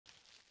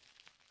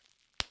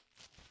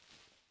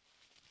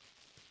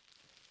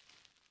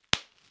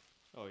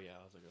Oh yeah,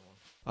 that was a good one.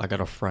 I got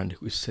a friend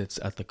who sits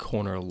at the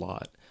corner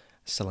lot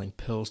selling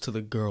pills to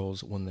the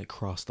girls when they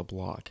cross the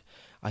block.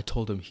 I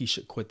told him he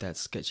should quit that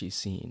sketchy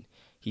scene.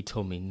 He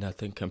told me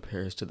nothing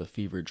compares to the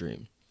fever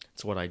dream.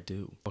 It's what I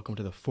do. Welcome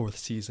to the 4th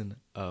season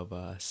of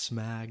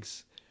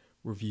Smags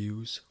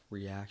reviews,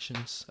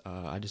 reactions.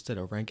 I just did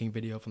a ranking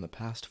video from the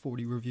past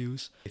 40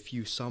 reviews. If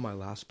you saw my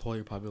last poll,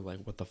 you're probably like,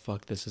 what the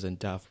fuck, this isn't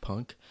Daft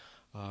Punk.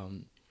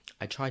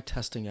 I tried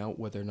testing out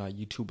whether or not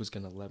YouTube was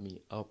going to let me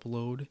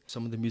upload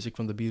some of the music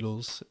from the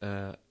Beatles,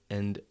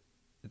 and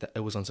it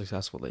was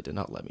unsuccessful. They did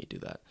not let me do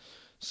that.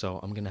 So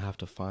I'm going to have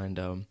to find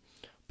a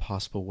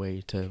possible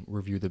way to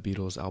review the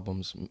Beatles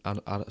albums.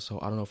 So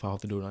I don't know if I'll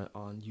have to do it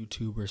on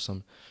YouTube or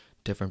some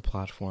different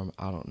platform.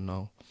 I don't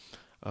know.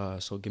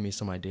 So give me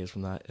some ideas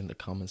from that in the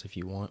comments if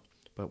you want.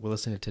 But we're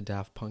listening to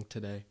Daft Punk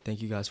today.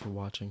 Thank you guys for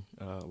watching.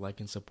 Like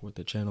and support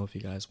the channel if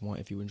you guys want.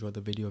 If you enjoyed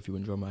the video, if you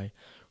enjoy my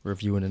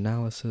review and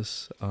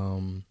analysis.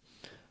 But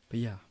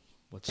yeah,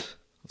 let's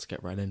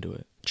get right into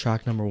it.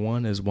 Track number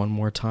 1 is One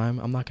More Time.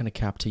 I'm not gonna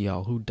cap to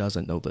y'all who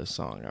doesn't know this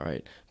song,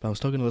 alright? But I'm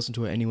still gonna listen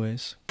to it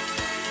anyways.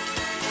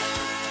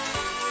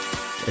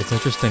 It's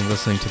interesting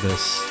listening to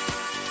this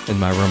in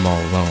my room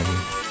all alone.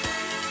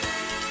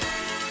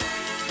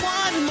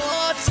 One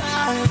more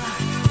time.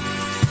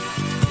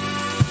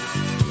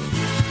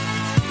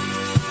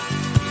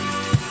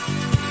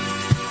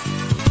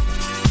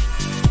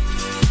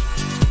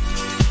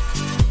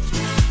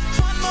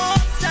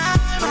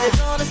 We're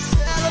gonna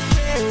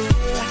celebrate,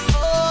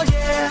 oh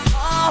yeah,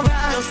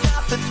 alright. Don't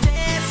stop the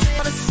dancing,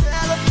 gonna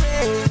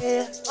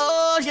celebrate,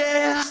 oh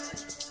yeah.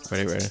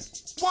 Ready?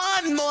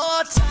 One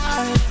more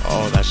time.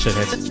 Oh, that shit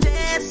hits.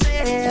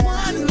 Dancing,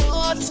 one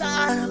more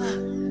time.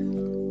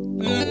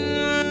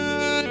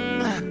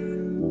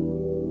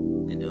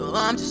 You know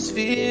I'm just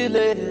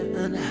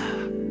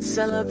feeling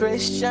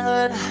celebration.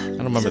 I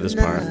don't remember this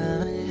part.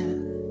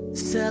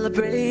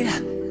 Celebrate.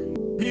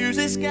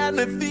 Music's got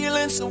me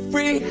feeling so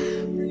free.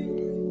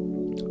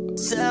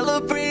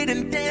 Celebrate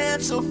and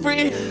dance so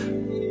free.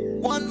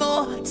 One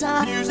more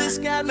time. Music's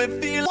got me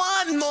feeling.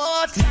 One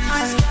more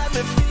time. Music's got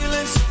me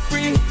feeling so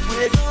free.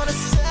 We're gonna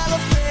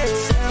celebrate,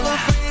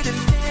 celebrate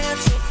and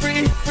dance so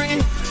free,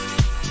 free.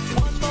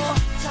 One more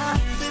time.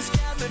 Music's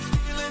got me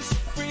feeling so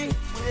free.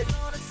 We're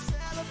gonna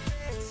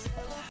celebrate,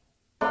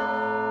 celebrate.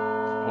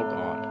 Oh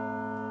god.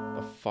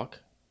 The fuck?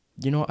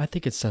 You know, I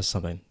think it says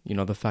something. You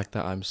know, the fact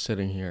that I'm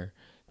sitting here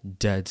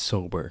dead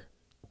sober,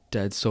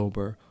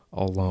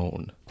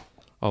 alone.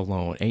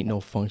 Ain't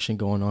no function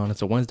going on.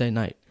 It's a Wednesday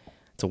night.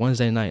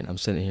 I'm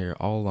sitting here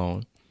all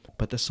alone,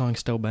 but the song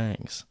still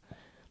bangs.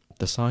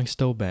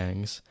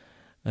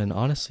 And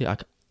honestly,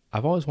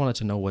 I've always wanted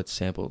to know what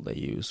sample they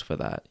use for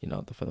that. You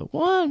know, for the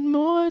one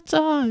more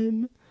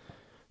time.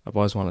 I've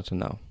always wanted to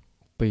know.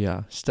 But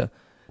yeah,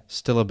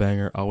 still a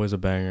banger. Always a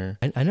banger.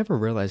 I never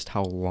realized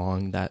how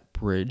long that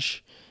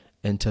bridge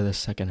into the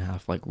second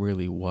half like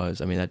really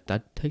was. I mean,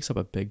 that takes up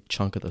a big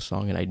chunk of the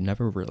song, and I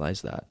never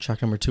realized that.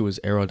 Track number 2 is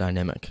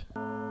Aerodynamic.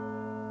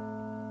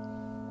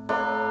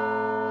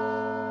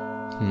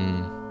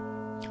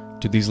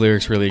 Do these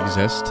lyrics really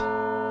exist?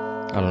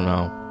 I don't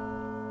know.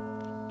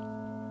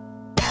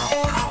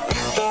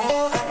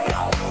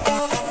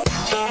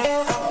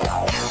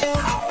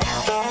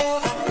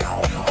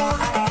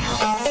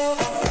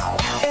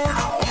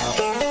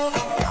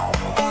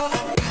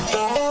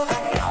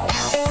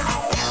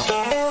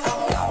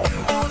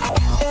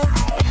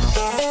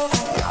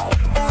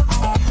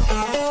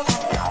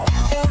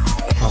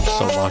 I'm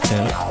so locked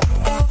in.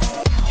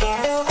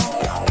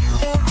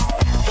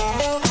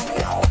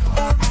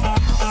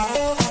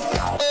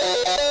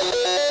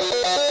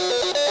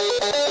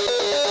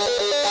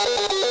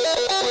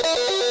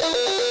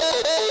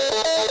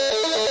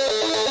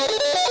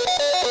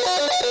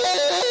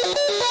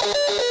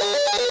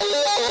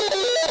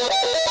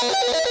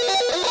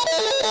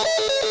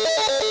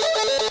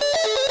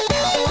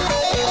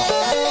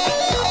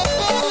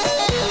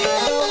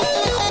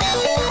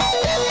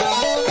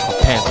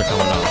 Pants are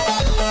coming off.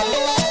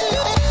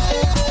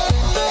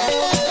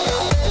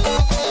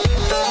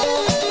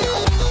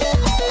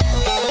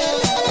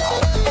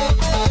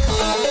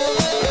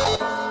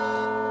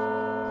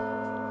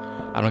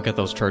 I don't get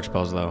those church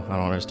bells though. I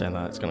don't understand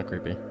that. It's kind of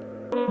creepy.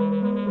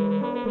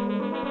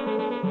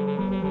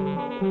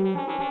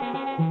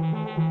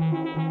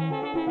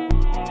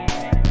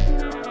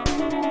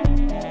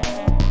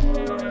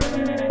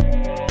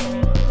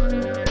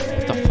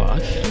 What the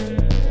fuck?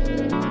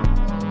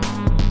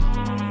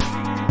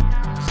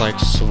 It's like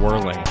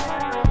swirling.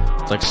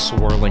 It's like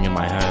swirling in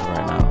my head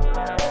right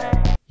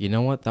now. You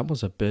know what? That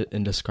was a bit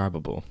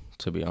indescribable,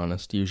 to be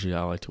honest. Usually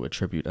I like to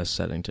attribute a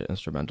setting to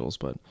instrumentals,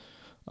 but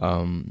I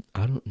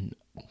don't,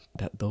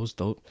 the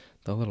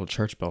little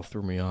church bell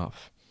threw me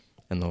off,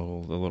 and the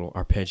little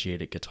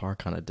arpeggiated guitar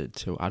kind of did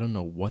too. I don't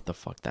know what the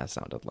fuck that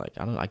sounded like.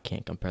 I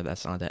can't compare that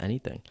sound to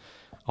anything.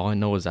 All I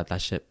know is that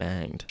shit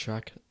banged.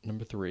 Track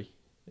number 3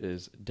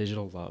 is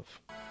Digital Love.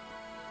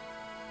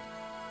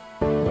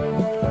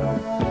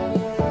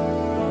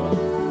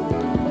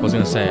 I was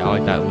gonna say, I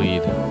like that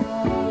lead.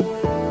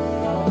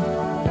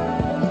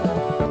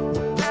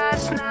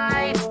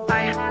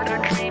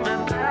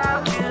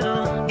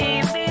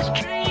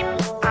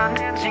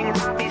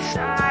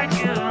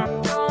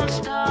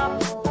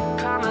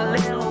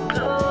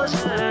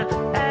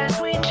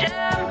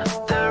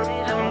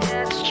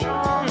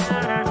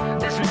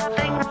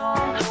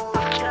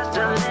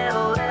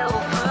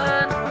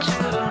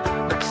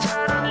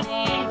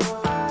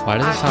 Why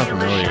does it sound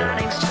familiar?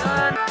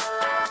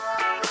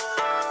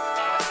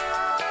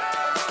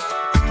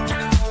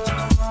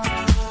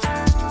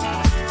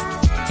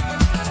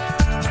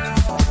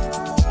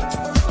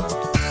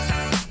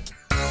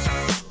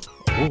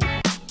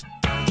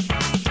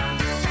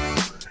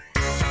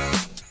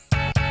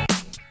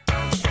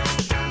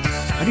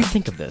 How do you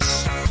think of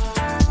this?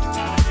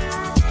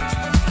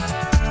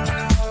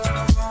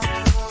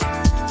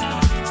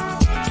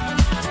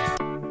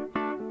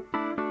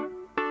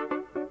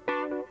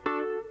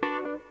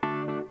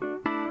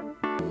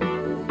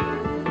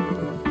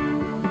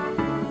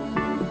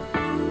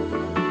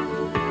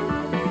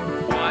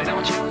 Why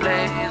don't you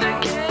play the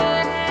game?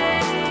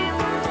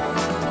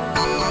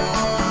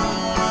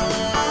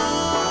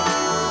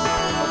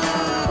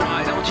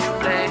 Why don't you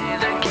play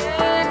the game?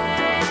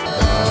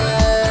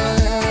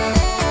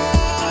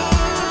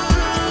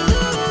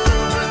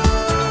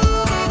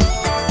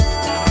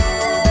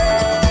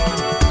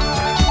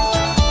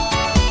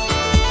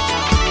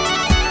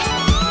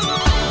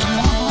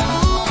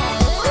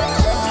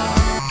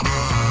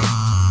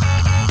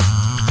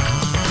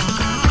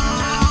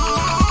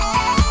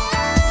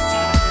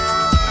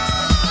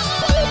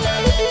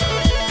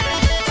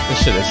 This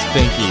shit is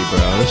stinky,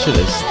 bro. This shit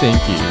is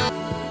stinky.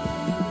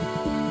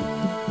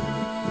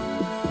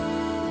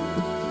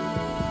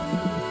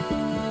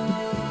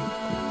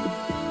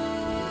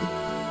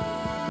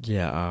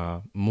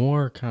 Yeah,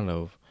 more kind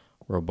of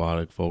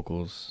robotic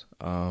vocals.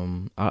 I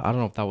don't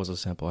know if that was a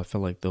sample. I feel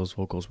like those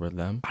vocals were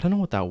them. I don't know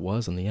what that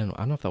was in the end.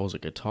 I don't know if that was a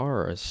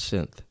guitar or a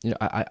synth. You know,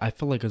 I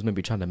feel like it was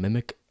maybe trying to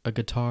mimic a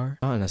guitar,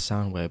 not in a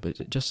sound way,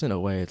 but just in a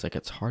way. It's like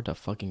it's hard to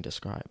fucking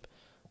describe.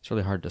 It's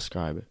really hard to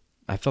describe.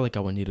 I feel like I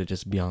would need to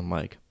just be on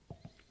like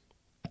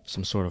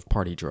some sort of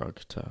party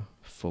drug to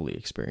fully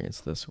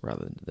experience this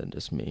rather than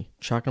just me.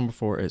 Track number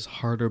 4 is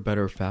Harder,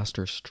 Better,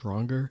 Faster,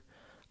 Stronger.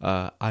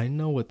 I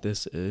know what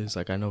this is.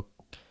 Like, I know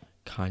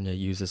Kanye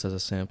used this as a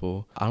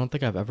sample. I don't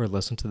think I've ever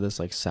listened to this,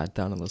 like sat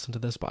down and listened to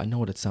this, but I know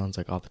what it sounds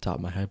like off the top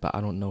of my head, but I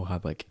don't know how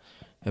like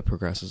it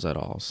progresses at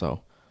all.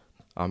 So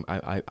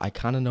I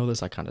kind of know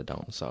this, I kind of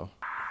don't. So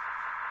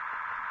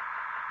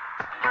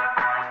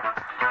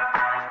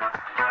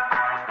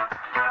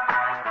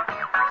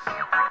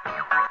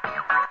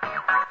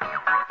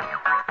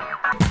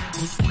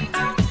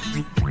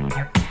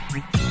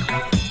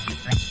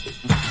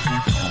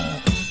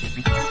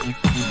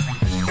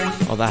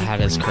oh, that hat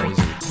is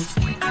crazy.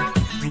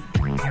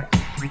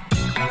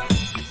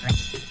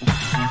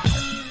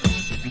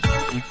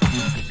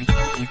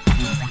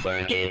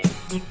 Work it,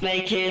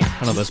 make it,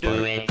 I know this part.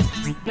 do it,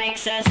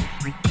 makes us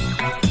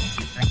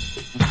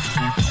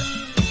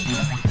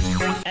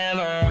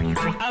ever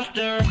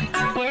after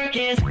work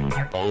is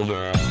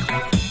over.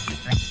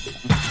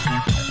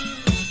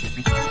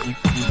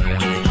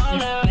 Work it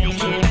harder,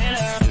 make it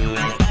better, do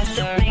it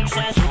faster, makes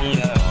us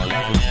stronger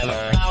than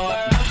ever. Hour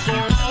after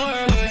hour,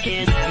 work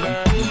is never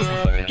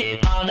over. Work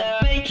it harder,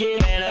 make it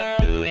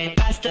better, do it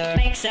faster,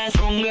 makes us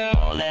stronger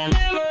than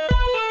ever.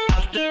 Hour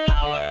after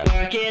hour,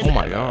 work is Oh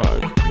my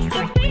god.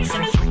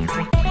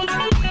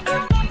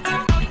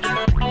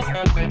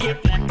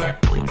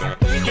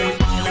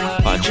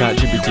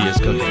 ChatGPT is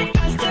cooking.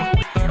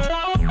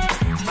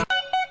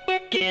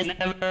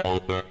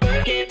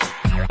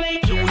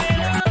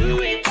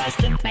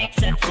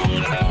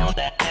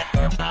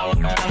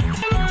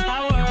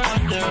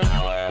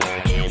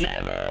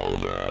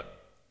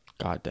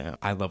 God damn,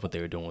 I love what they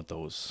were doing with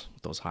those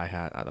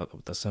hi-hat. I love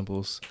with the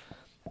cymbals.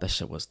 That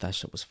shit was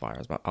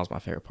fire. That was my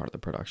favorite part of the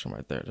production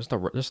right there. Just the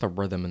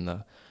rhythm in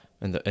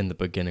the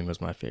beginning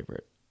was my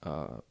favorite.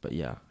 But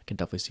yeah, I can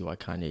definitely see why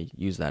Kanye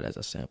used that as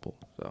a sample.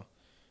 So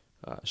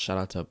shout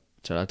out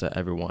to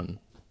everyone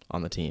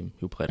on the team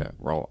who played a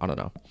role. I don't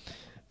know,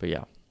 but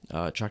yeah.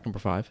 Track number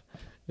 5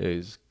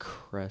 is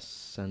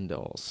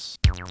Crescendos.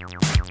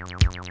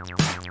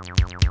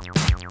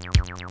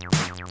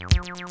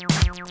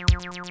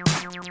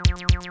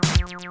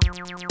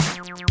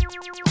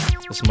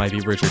 This might be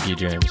Richard D.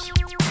 James.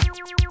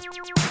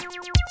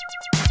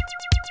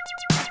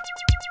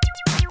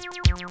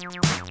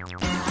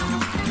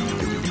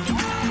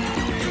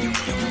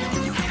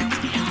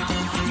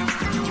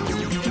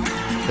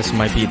 This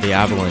might be the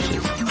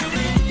Avalanches.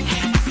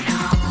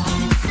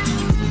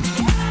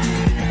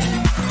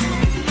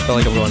 I feel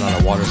like I'm going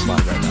on a water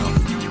slide right now.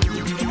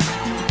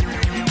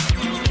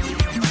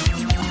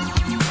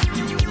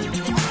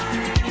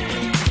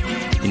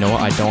 You know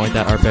what? I don't like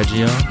that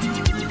arpeggio,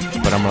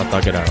 but I'm gonna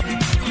thug it out.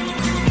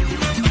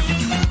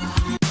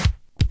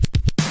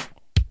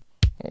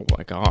 Oh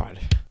my god.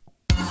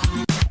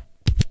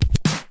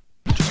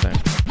 Interesting.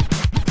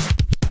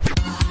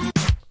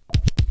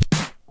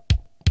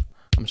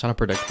 I'm trying to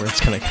predict where it's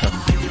gonna go.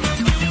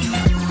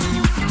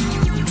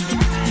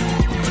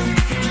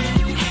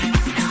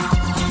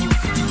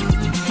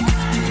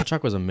 The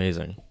track was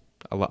amazing.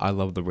 I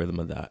love the rhythm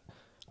of that.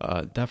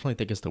 Definitely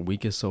think it's the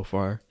weakest so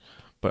far,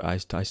 but I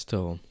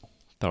still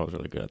thought it was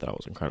really good. I thought it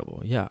was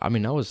incredible. Yeah, I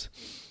mean, that was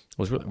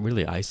was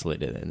really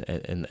isolated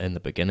in the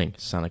beginning. It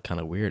sounded kind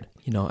of weird.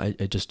 You know,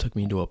 it just took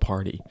me to a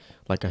party.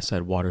 Like I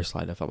said, water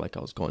slide. I felt like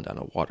I was going down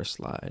a water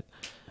slide,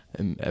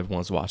 and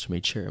everyone's watching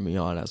me, cheering me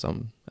on as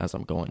I'm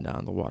going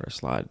down the water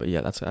slide. But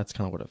yeah, that's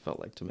kind of what it felt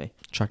like to me.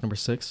 Track number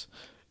 6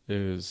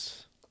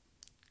 is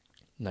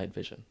Night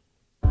Vision.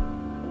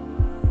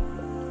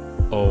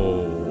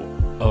 Oh.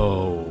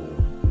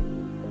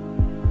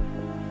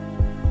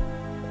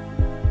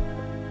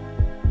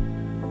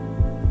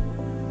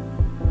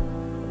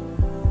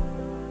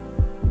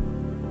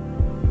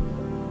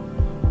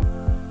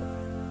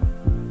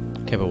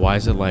 Okay, but why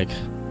is it like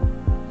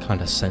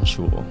kind of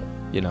sensual,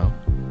 you know?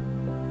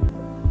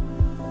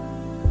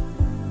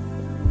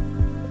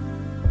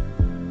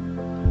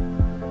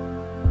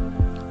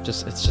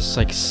 It's just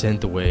like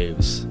synth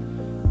waves.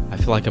 I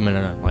feel like I'm in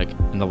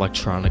an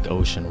electronic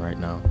ocean right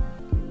now.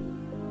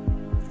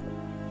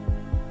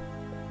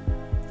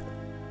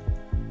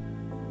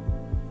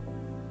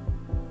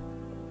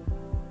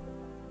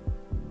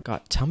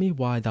 God, tell me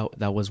why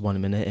that was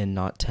 1 minute and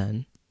not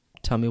 10.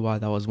 Tell me why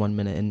that was 1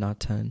 minute and not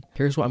 10.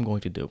 Here's what I'm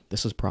going to do.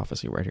 This is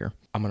prophecy right here.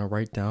 I'm going to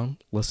write down,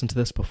 listen to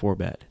this before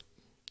bed.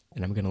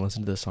 And I'm going to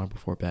listen to this song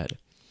before bed.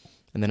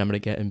 And then I'm going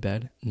to get in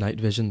bed, Night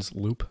Vision's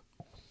loop.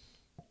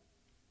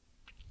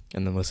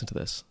 And then listen to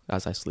this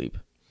as I sleep.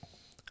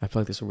 I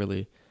feel like this will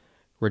really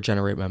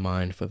regenerate my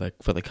mind for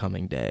the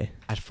coming day.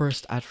 At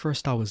first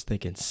I was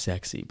thinking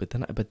sexy, but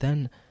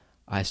then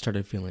I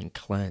started feeling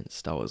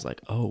cleansed. I was like,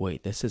 oh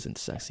wait, this isn't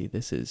sexy.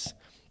 This is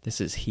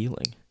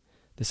healing.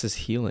 This is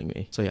healing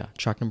me. So yeah,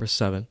 track number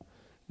 7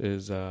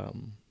 is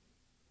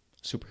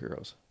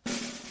Superheroes.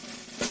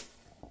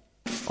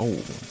 Oh,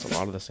 it's a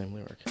lot of the same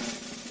lyric.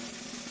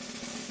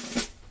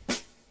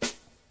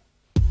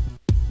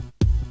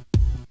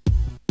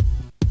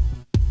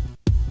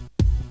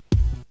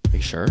 Are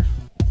you sure?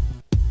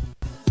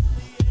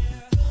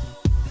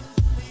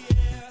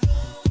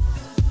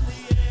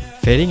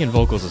 Fading in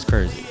vocals is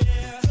crazy.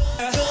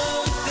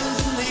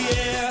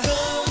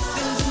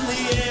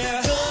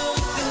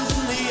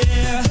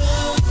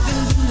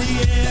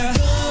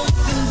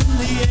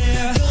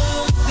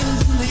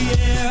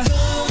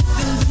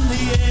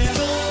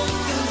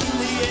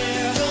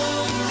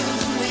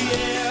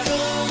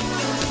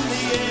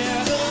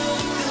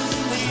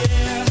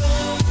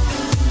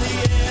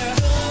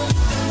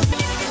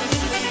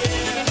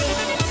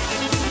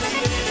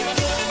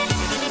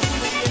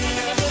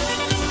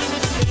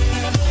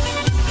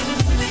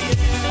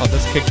 Oh,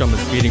 this kick drum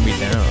is beating me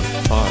down.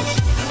 Pause.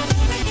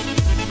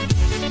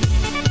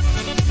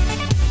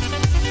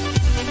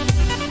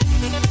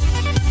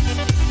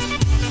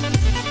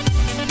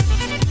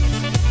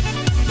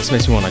 This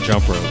makes me want to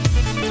jump rope.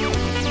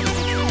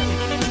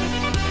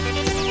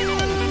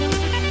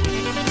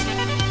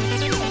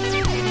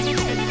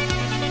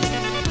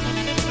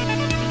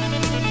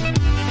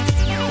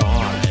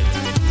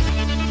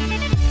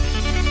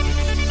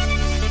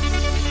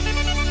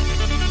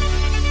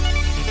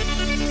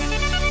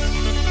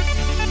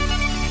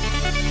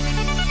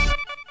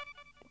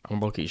 I'm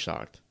low-key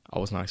shocked. I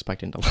was not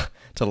expecting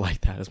to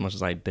like that as much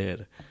as I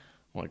did.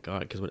 Oh my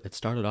god, because it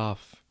started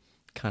off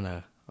kind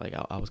of like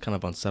I was kind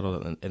of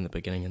unsettled in the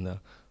beginning, and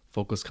the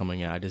vocals coming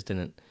in, I just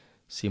didn't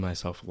see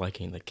myself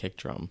liking the kick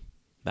drum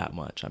that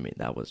much. I mean,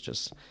 that was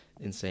just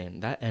insane.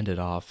 That ended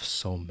off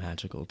so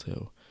magical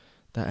too.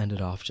 That ended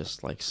off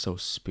just like so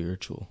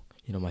spiritual.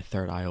 You know, my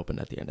third eye opened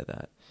at the end of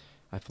that.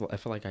 I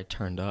feel like I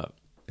turned up,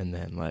 and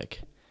then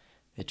like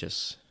it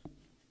just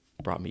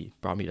brought me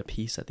to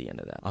peace at the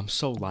end of that. I'm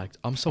so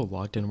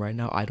logged in right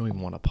now. I don't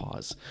even want to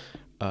pause.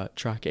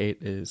 Track 8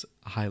 is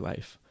High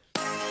Life.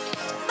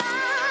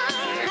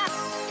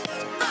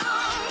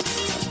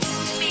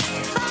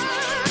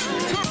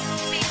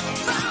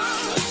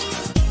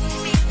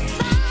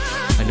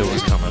 I knew it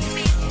was coming.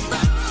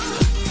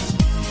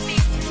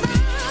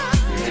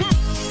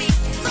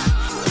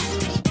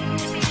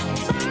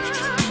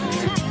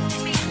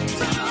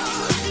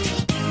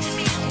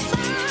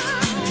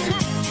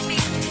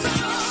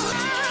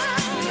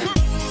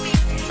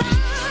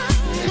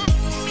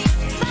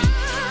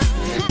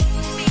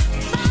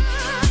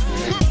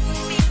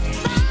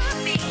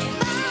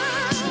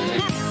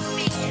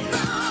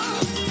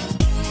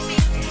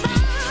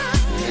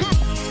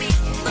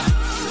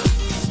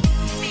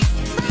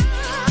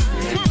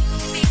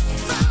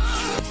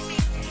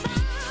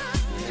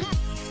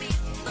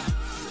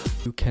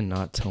 You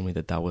cannot tell me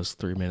that was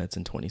 3 minutes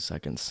and 20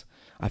 seconds.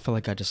 I feel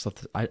like I just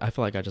left. I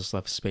feel like I just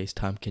left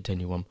space-time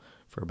continuum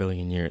for a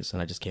billion years,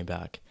 and I just came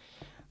back.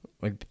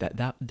 Like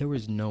that. There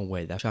was no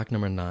way. That track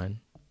number 9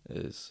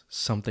 is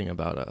Something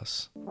About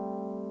Us.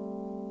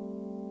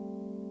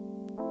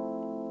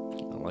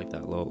 I like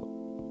that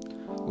little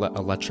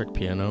electric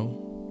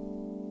piano.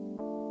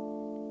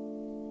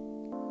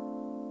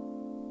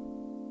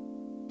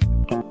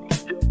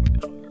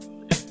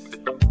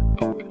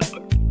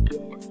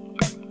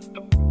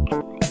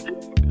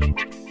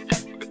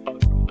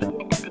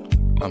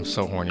 I'm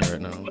so horny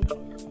right now.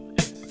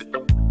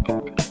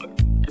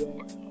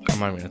 I'm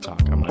not even gonna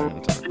talk, bro.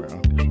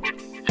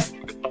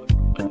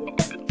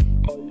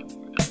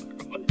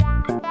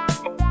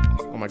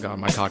 my god,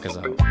 my cock is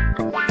out.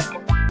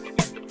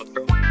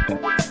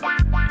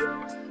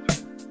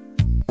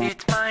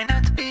 It might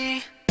not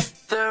be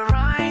the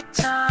right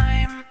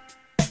time.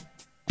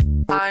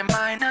 I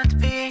might not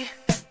be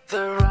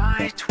the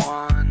right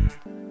one.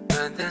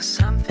 But there's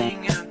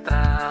something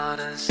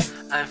about us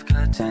I've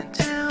got to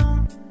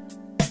do.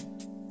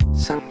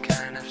 Some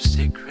kind of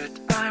secret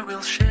I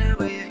will share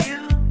with you.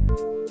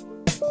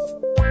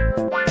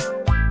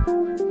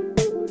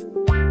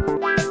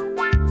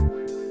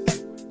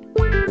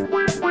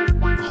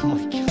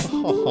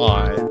 Oh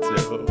my god,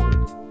 dude.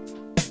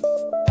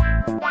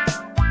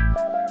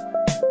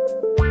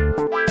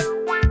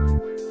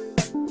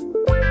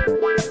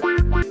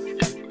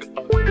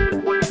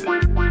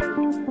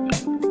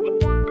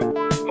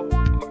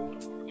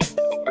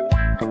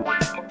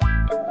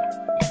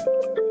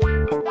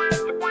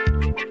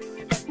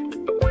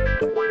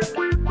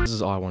 This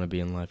is all I want to be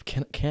in life.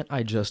 Can't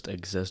I just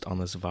exist on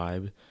this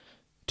vibe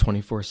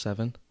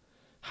 24/7?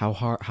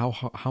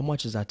 How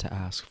much is that to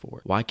ask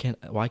for? Why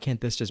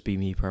can't this just be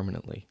me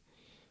permanently?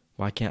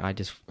 Why can't I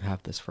just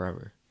have this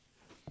forever?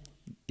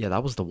 Yeah,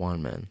 that was the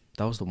one, man.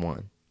 That was the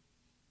one.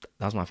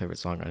 That was my favorite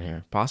song on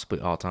here, possibly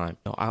all time.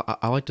 No,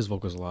 I liked his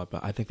vocals a lot,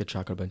 but I think the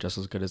track would have been just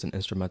as good as an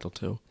instrumental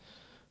too.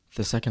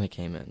 The second it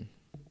came in,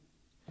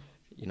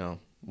 you know,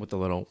 with the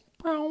little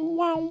wow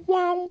wow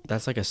wow,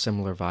 that's like a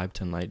similar vibe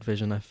to Night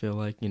Vision. I feel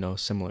like, you know,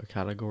 similar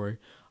category.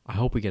 I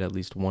hope we get at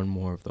least one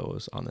more of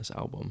those on this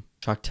album.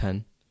 Track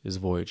 10 is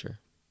Voyager.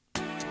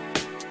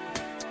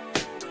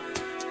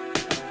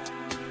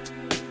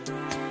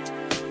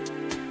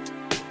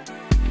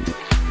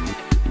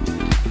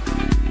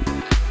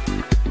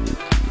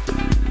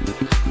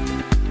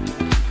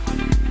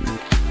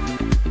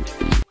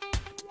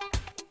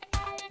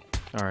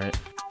 All right.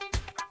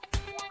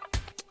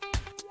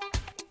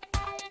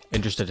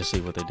 Interested to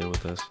see what they do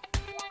with this.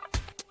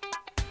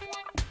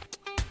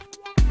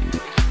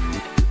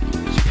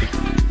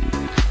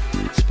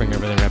 Bring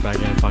everything right back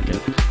in, fuck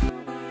it.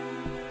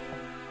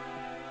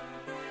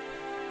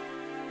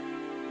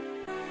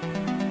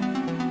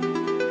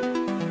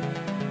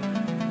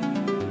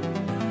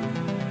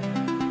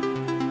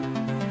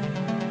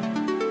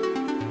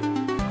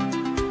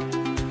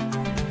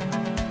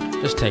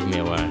 Just take me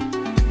away.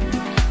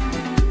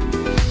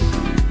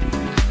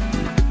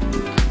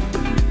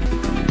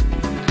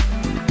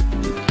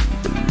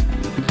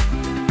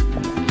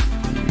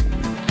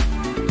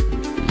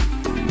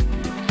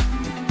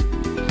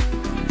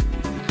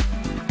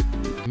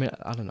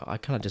 I don't know. I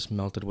kind of just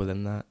melted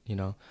within that, you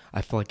know.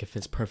 I feel like it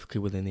fits perfectly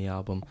within the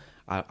album.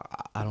 I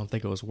don't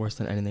think it was worse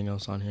than anything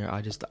else on here.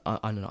 I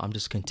don't know. I'm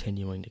just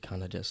continuing to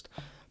kind of just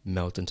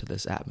melt into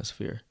this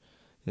atmosphere.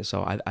 And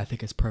so I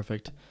think it's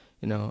perfect.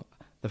 You know,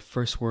 the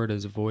first word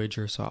is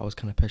Voyager, so I was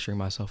kind of picturing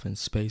myself in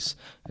space,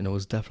 and it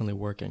was definitely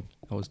working.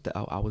 I was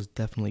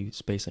definitely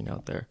spacing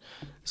out there.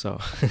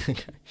 So,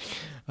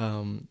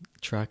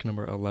 track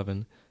number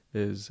 11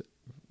 is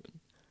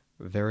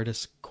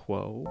Veritas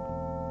Quo.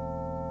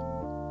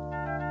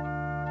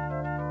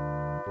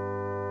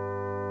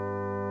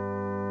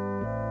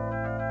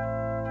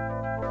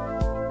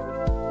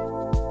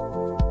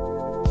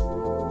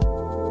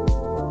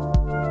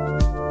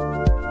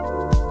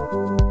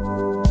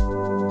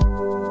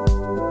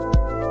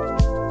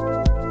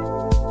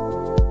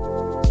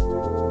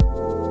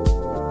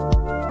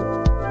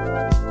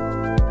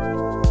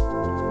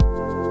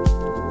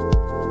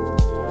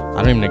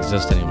 I don't even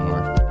exist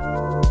anymore.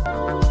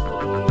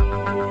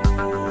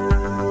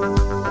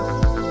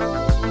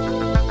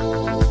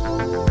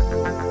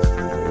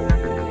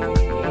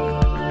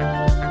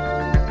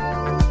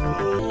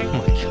 Oh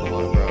my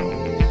god, bro.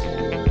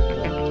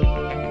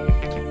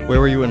 Where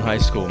were you in high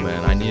school,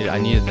 man? I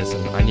needed this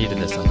in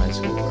high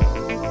school, bro.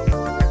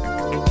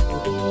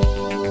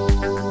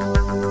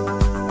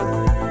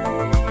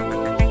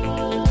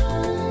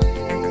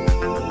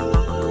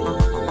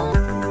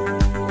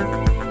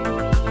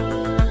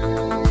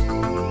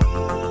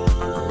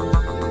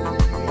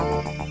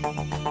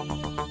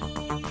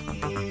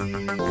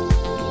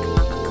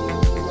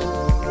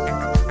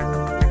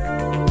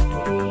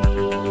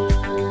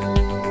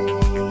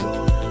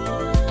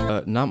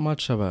 Not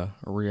much of a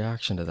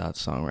reaction to that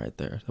song right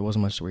there. There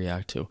wasn't much to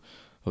react to.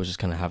 I was just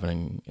kind of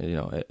having, you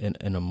know,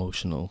 an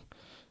emotional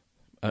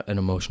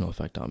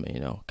effect on me, you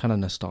know, kind of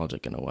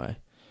nostalgic in a way,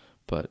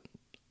 but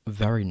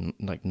very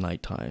like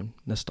nighttime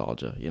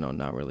nostalgia, you know,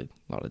 not really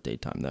a lot of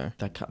daytime there.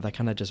 That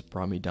kind of just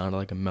brought me down to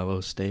like a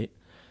mellow state.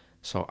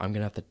 So am I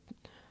gonna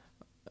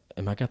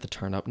have to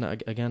turn up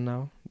again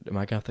now? Am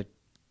I gonna have to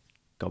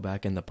go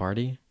back in the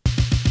party?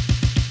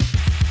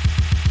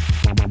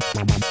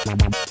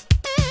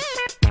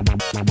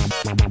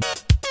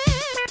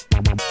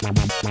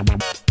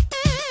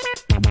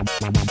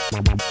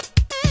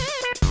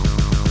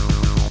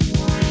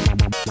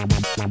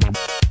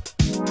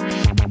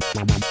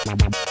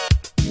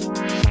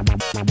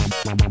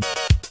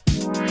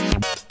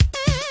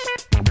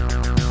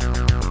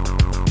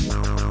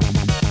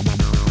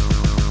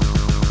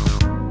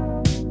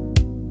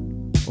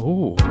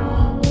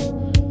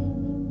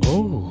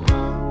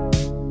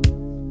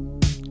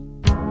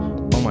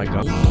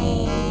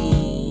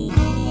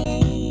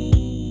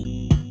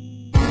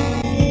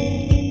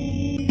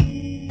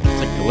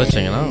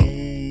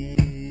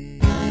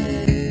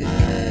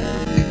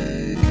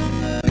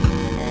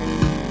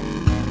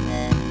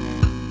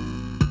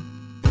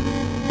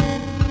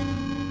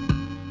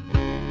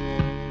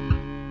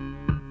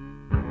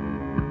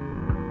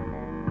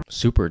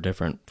 super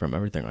different from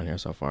everything on here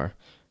so far.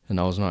 And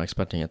I was not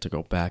expecting it to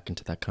go back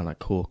into that kind of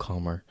cool,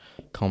 calmer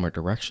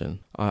direction.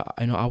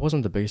 I know I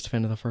wasn't the biggest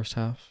fan of the first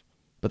half,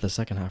 but the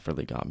second half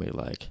really got me.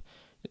 Like,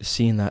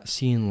 seeing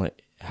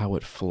like how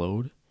it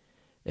flowed,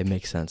 it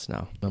makes sense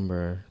now.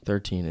 Number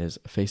 13 is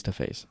Face to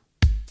Face.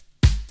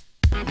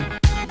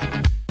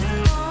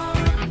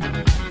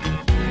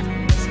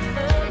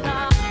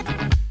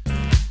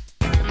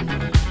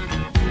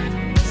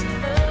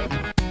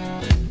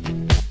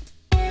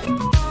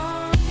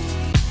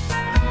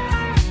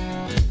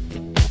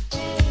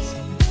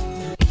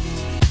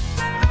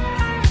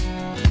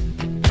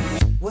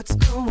 What's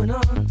going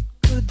on?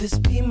 Could this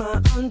be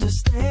my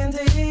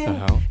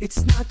understanding?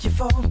 It's not your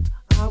fault.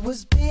 I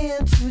was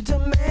being too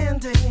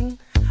demanding.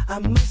 I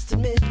must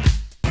admit.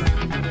 Till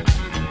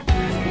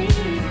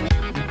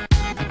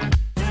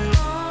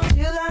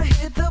I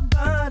hit the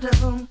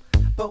bottom.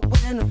 But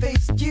when I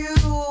faced you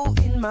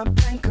in my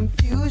blank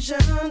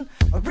confusion,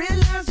 I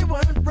realized you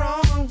weren't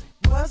wrong.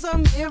 It was a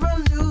mere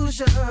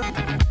illusion.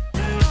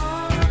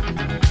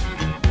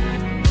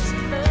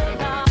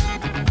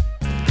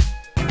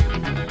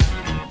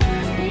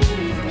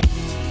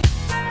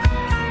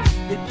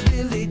 It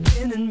really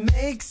didn't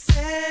make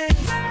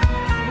sense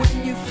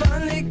when you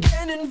finally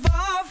get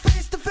involved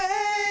face to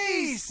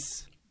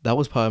face. That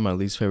was probably my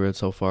least favorite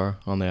so far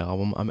on the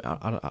album. I mean,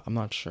 I'm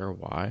not sure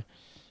why.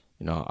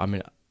 You know, I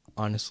mean,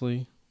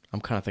 honestly,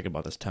 I'm kind of thinking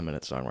about this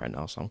 10-minute song right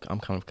now, so I'm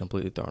kind of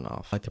completely thrown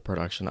off. Like the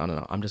production, I don't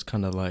know. I'm just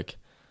kind of like,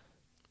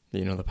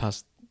 you know, the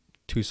past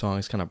 2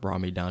 songs kind of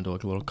brought me down to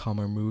like a little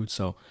calmer mood.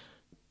 So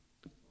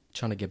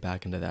trying to get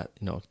back into that,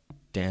 you know,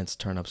 dance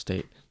turn up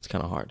state, it's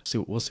kind of hard.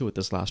 So we'll see what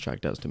this last track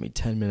does to me.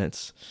 10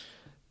 minutes,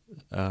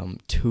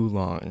 too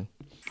long.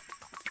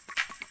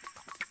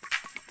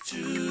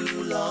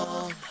 Too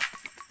long.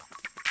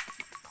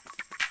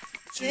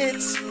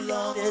 It's too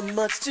long and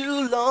much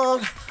too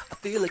long. I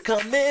feel it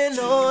coming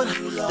on.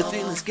 The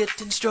feeling's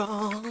getting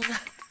strong.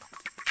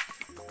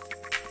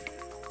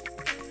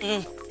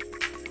 Yeah.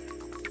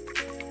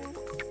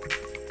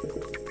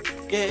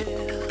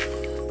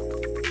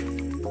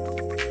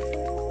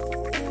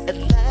 At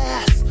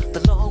last,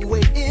 the long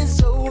wait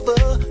is over.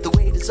 The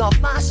weight is off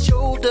my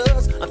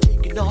shoulders. I'm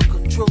taking all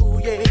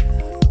control, yeah.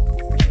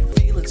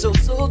 Feeling so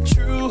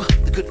true.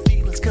 The good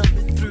feeling's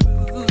coming through.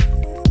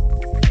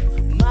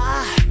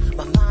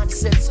 My mind is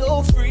set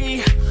so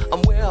free.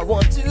 I'm where I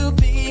want to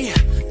be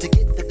to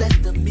get the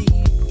best of me.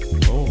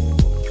 Oh.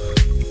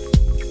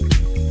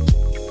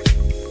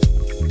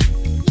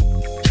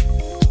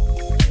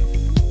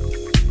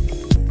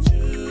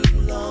 Too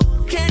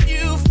long. Can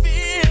you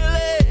feel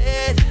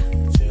it?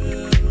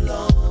 Too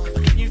long.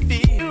 Can you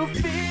feel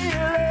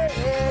it?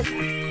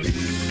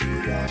 Too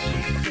long.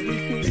 Can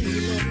you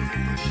feel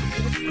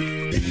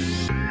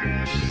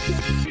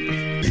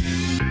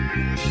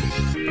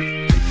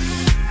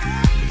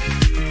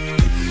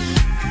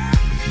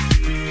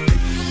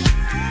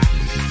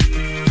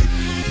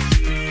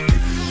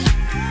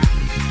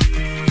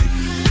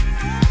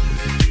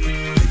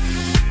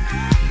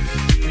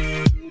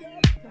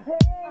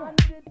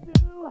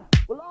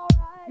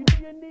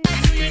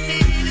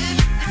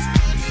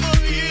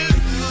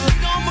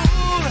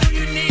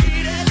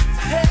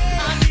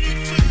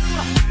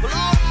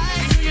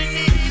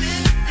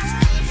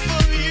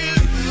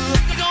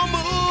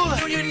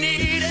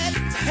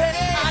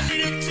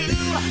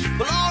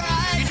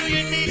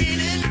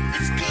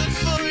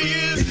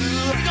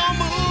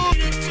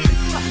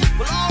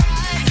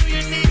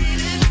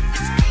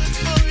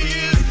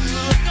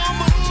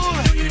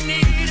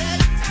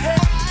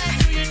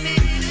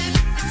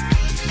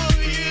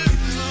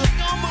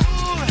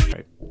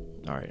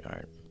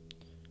Alright.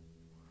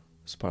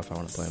 Spotify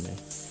wanna play me.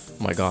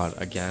 Oh my god,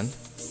 again?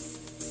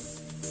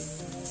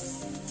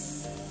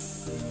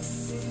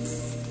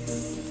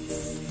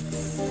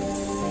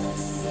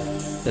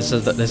 This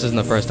isn't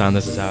the first time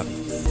this has happened.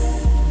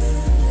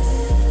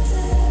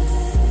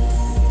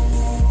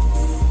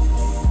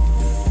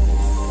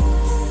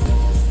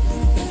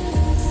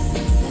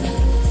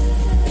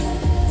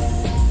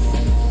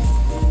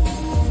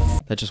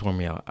 That just warmed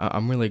me out.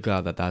 I'm really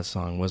glad that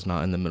song was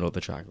not in the middle of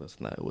the track list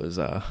and that it was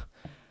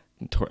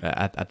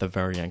at the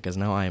very end, because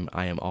now I'm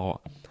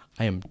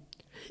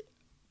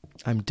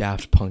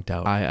Daft Punked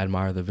out. I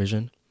admire the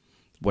vision.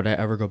 Would I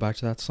ever go back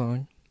to that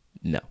song?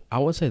 No. I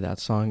would say that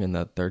song and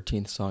the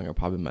 13th song are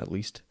probably my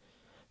least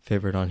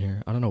favorite on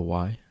here. I don't know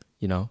why,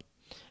 you know.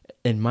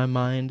 In my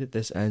mind,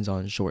 this ends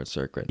on Short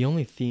Circuit. The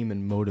only theme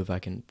and motive I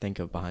can think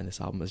of behind this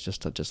album is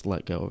just to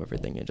let go of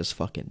everything and just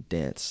fucking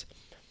dance.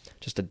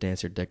 Just to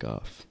dance your dick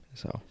off.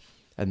 So,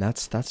 and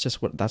that's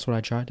what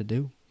I tried to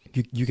do.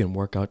 You can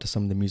work out to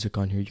some of the music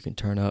on here. You can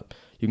turn up.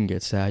 You can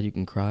get sad. You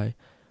can cry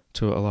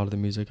to a lot of the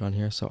music on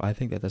here. So I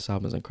think that this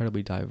album is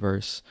incredibly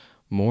diverse,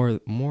 more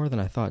than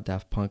I thought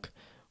Daft Punk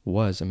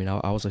was. I mean,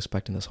 I was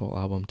expecting this whole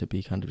album to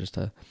be kind of just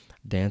a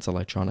dance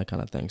electronic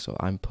kind of thing. So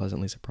I'm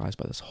pleasantly surprised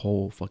by this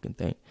whole fucking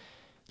thing.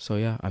 So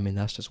yeah, I mean,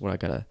 that's just what I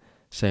gotta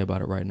say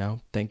about it right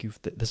now. Thank you.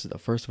 This is the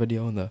first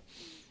video in the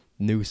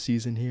new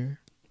season here.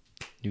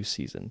 New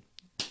season.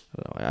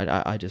 I don't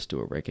know. I just do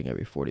a ranking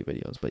every 40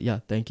 videos. But yeah,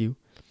 thank you.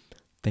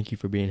 Thank you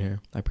for being here.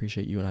 I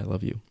appreciate you and I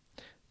love you.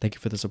 Thank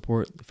you for the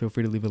support. Feel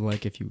free to leave a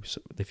like if you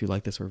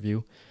like this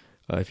review.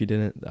 If you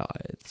didn't,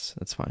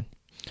 it's fine.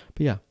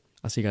 But yeah,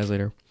 I'll see you guys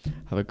later.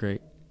 Have a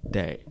great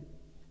day.